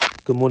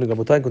Good morning,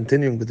 Rabotai.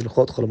 Continuing with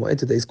Hilchot Chol HaMoed.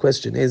 Today's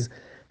question is,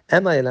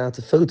 am I allowed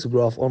to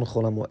photograph on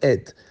Chol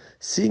HaMoed?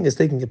 Seeing as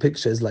taking a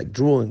picture is like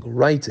drawing or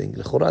writing.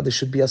 L'chora, there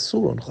should be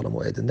asur on Chol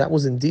HaMoed. And that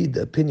was indeed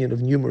the opinion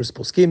of numerous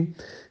poskim,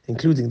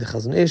 including the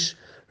Chazon Ish.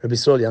 Rabbi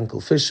Yisrael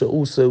Yankel Fisher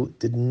also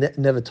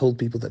never told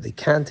people that they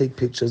can take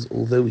pictures,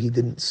 although he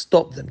didn't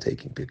stop them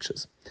taking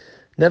pictures.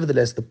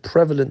 Nevertheless, the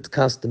prevalent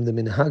custom, the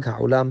minhag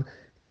ha'olam,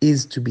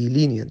 is to be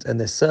lenient, and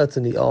there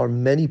certainly are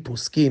many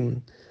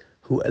poskim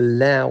who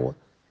allow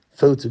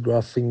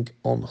photographing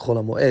on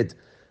Chol HaMoed.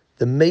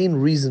 The main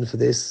reason for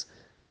this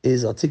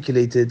is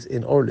articulated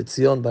in Or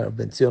L'Tzion by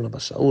Rabbi Ben Abba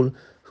Shaul,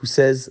 who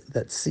says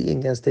that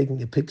seeing as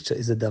taking a picture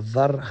is a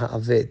davar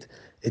ha'aved.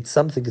 It's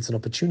an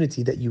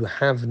opportunity that you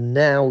have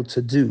now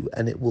to do,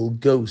 and it will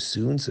go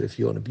soon. So if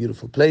you're in a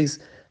beautiful place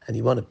and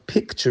you want to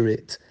picture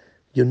it,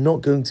 you're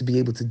not going to be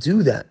able to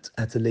do that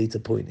at a later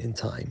point in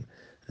time.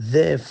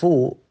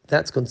 Therefore,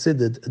 that's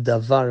considered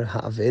davar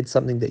ha'aved,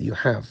 something that you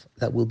have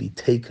that will be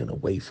taken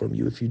away from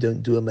you if you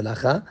don't do a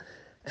melacha.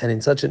 And in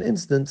such an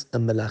instance, a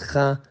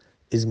melacha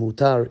is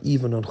mutar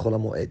even on Chol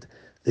HaMoed.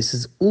 This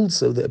is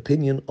also the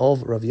opinion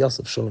of Rav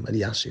Yosef Sholem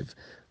Eliashiv.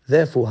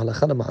 Therefore,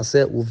 halacha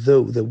l'ma'aseh,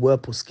 although there were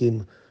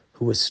poskim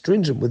who were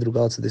stringent with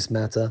regards to this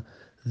matter,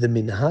 the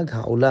minhag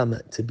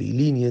ha'olam to be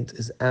lenient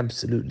is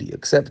absolutely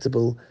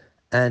acceptable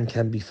and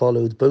can be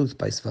followed both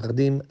by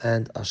Sfaradim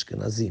and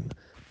Ashkenazim.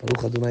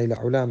 Baruch Adonai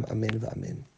la'olam, amen va'amen.